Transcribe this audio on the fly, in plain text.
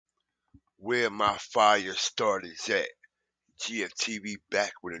Where my fire starters at. GFTV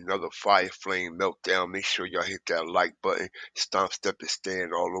back with another fire flame meltdown. Make sure y'all hit that like button, stomp, step, and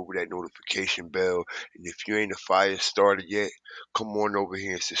stand all over that notification bell. And if you ain't a fire starter yet, come on over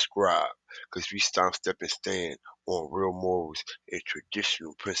here and subscribe. Because we stomp, step, and stand on real morals and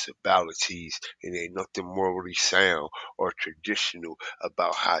traditional principalities. And ain't nothing morally sound or traditional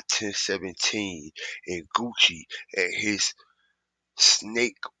about how 1017 and Gucci and his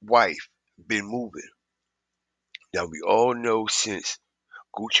snake wife been moving. Now we all know since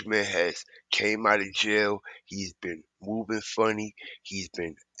Gucci Man has came out of jail, he's been moving funny, he's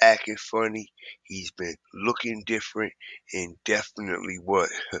been acting funny, he's been looking different, and definitely what?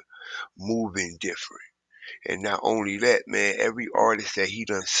 Moving different. And not only that, man, every artist that he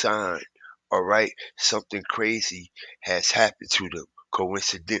done signed, alright, something crazy has happened to them,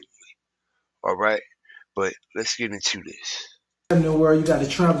 coincidentally. Alright? But let's get into this. In the world, you got the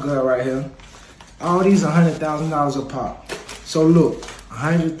Trump gun right here. All these $100,000 a pop. So look,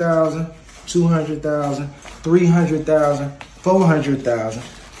 100,000, 200,000, 300,000, 400,000,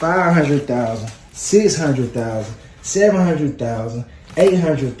 500,000, 600,000, 700,000,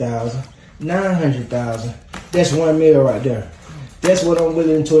 800,000, 900,000. That's $1 million right there. That's what I'm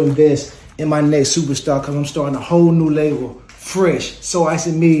willing to invest in my next superstar because I'm starting a whole new label, fresh. So I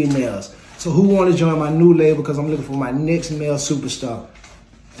said millionaires. So who want to join my new label because I'm looking for my next male superstar?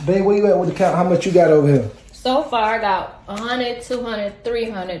 Babe, where you at with the count? How much you got over here? So far, I got 100, 200,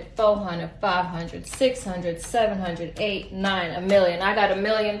 300, 400, 500, 600, 700, 8, 9, $1 million. I got $1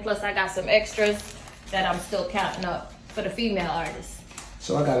 million, plus I got some extras that I'm still counting up for the female artists.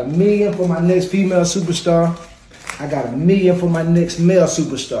 So I got $1 million for my next female superstar. I got $1 million for my next male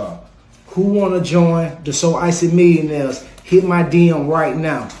superstar. Who want to join the So Icy Millionaires? Hit my DM right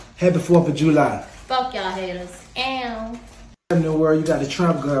now. Happy 4th of July. Fuck y'all haters. Ow. In the world, you got the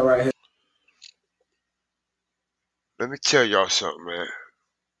Trump gun right here. Let me tell y'all something, man.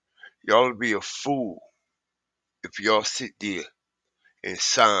 Y'all would be a fool if y'all sit there and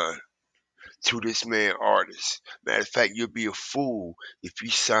sign to this man artist. Matter of fact, you'll be a fool if you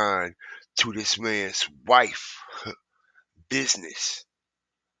sign to this man's wife business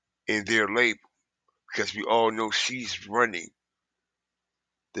in their label. Because we all know she's running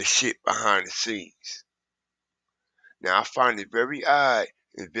the shit behind the scenes. Now I find it very odd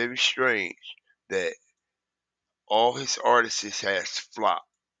and very strange that all his artists has flopped.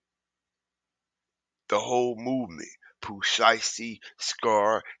 The whole movement, Pooh Shiesty,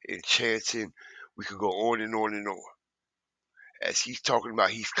 Scar, Enchanting, we could go on and on and on. As he's talking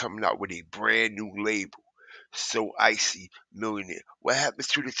about he's coming out with a brand new label, So Icy Millionaire. What happens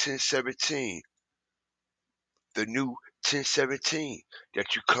to the 1017? The new 1017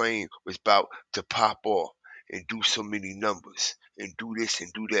 that you claim was about to pop off and do so many numbers and do this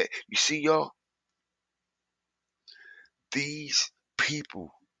and do that. You see, y'all? These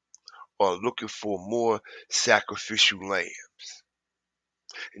people are looking for more sacrificial lambs.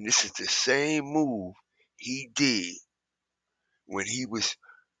 And this is the same move he did when he was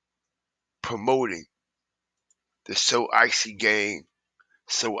promoting the So Icy gang,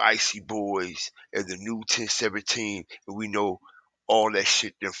 So Icy Boys, and the new 1017. And we know all that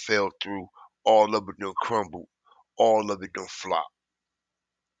shit done fell through, all of it done crumbled, all of it done flopped.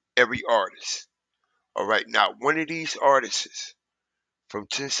 Every artist. Alright, now one of these artists from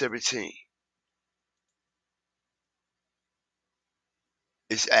 1017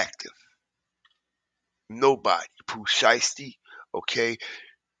 is active. Nobody. Pooh Shiesty, okay?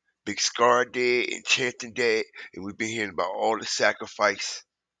 Big Scar dead, Enchanting dead, and we've been hearing about all the sacrifice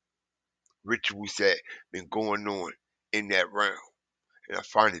rituals that been going on in that realm. And I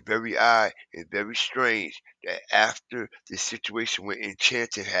find it very odd and very strange that after the situation with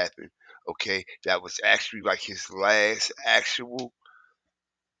Enchanting happened, okay, that was actually like his last actual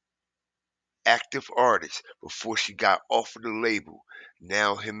active artist before she got off of the label.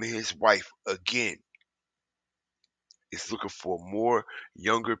 Now him and his wife again is looking for more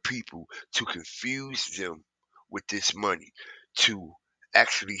younger people to confuse them with this money, to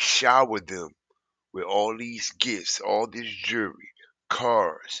actually shower them with all these gifts, all this jewelry,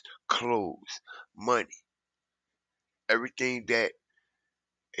 cars, clothes, money, everything that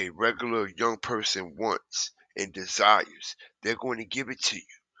a regular young person wants and desires. They're going to give it to you.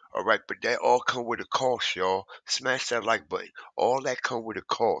 All right, but that all come with a cost, y'all. Smash that like button. All that come with a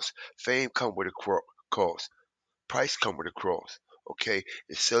cost. Fame come with a cost. Price come with a cross, okay?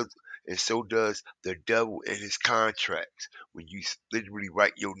 And so does the devil in his contracts when you literally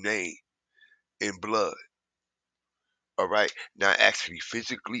write your name in blood. All right, not actually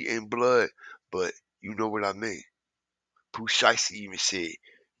physically in blood, but you know what I mean. Pooh Shiesty even said,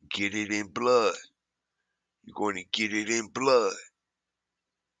 Get it in blood. You're going to get it in blood.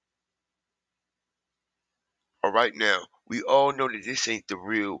 All right, now, we all know that this ain't the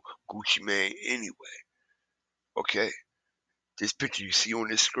real Gucci Mane anyway. Okay? This picture you see on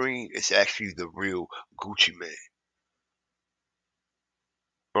the screen is actually the real Gucci Mane.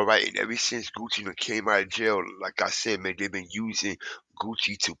 All right, and ever since Gucci came out of jail, like I said, man, they've been using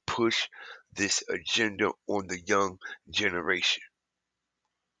Gucci to push this agenda on the young generation.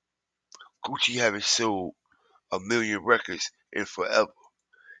 Gucci haven't sold 1,000,000 records in forever.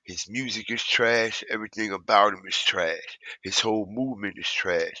 His music is trash. Everything about him is trash. His whole movement is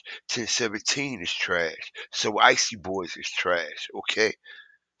trash. 1017 is trash. So Icy Boys is trash, okay?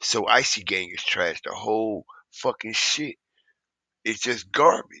 So Icy Gang is trash. The whole fucking shit is just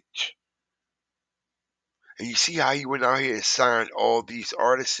garbage. And you see how he went out here and signed all these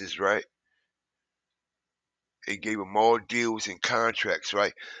artists, right? And gave them all deals and contracts,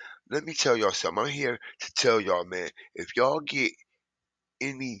 right? Let me tell y'all something. I'm here to tell y'all, man, if y'all get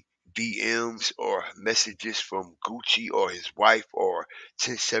any DMs or messages from Gucci or his wife or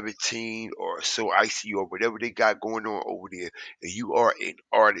 1017 or So Icy or whatever they got going on over there, and you are an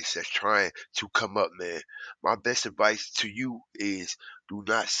artist that's trying to come up, man, my best advice to you is do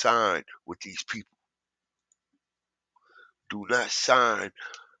not sign with these people. Do not sign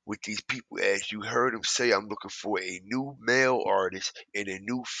with these people. As you heard him say, I'm looking for a new male artist and a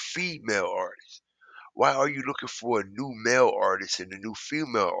new female artist. Why are you looking for a new male artist and a new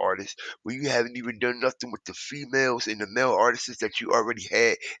female artist when you haven't even done nothing with the females and the male artists that you already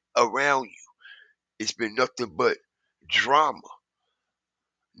had around you? It's been nothing but drama,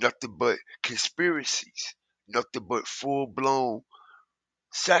 nothing but conspiracies, nothing but full blown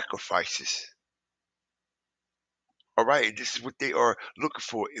sacrifices. All right, and this is what they are looking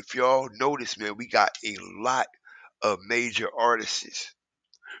for. If y'all notice, man, we got a lot of major artists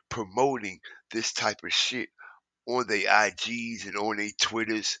promoting this type of shit on their IGs and on their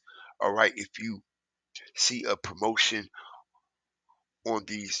Twitters. All right, if you see a promotion on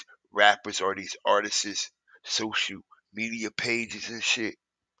these rappers or these artists' social media pages and shit,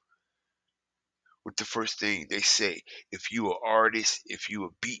 what the first thing they say? If you an artist, if you a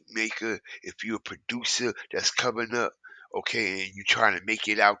beat maker, if you a producer that's coming up, okay, and you trying to make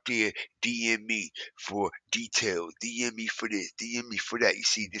it out there, DM me for details, DM me for this, DM me for that. You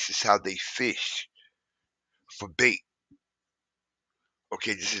see, this is how they fish for bait.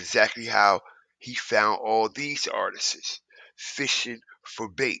 Okay, this is exactly how he found all these artists fishing for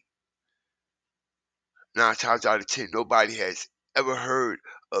bait. 9 times out of 10, nobody has ever heard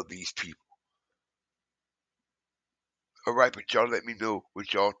of these people. All right, but y'all let me know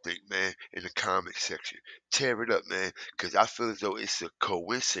what y'all think, man, in the comment section. Tear it up, man, because I feel as though it's a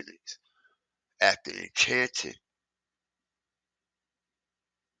coincidence after Enchanting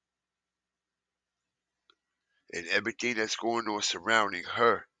and everything that's going on surrounding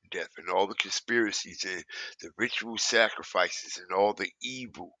her death and all the conspiracies and the ritual sacrifices and all the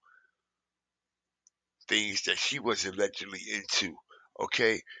evil things that she was allegedly into,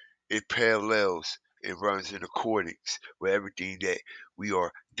 okay? It parallels and runs in accordance with everything that we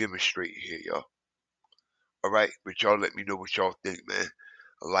are demonstrating here, y'all. All right, but y'all let me know what y'all think, man.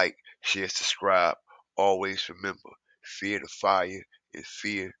 Like, share, subscribe. Always remember, fear the fire and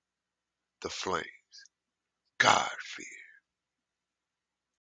fear the flame. God fear.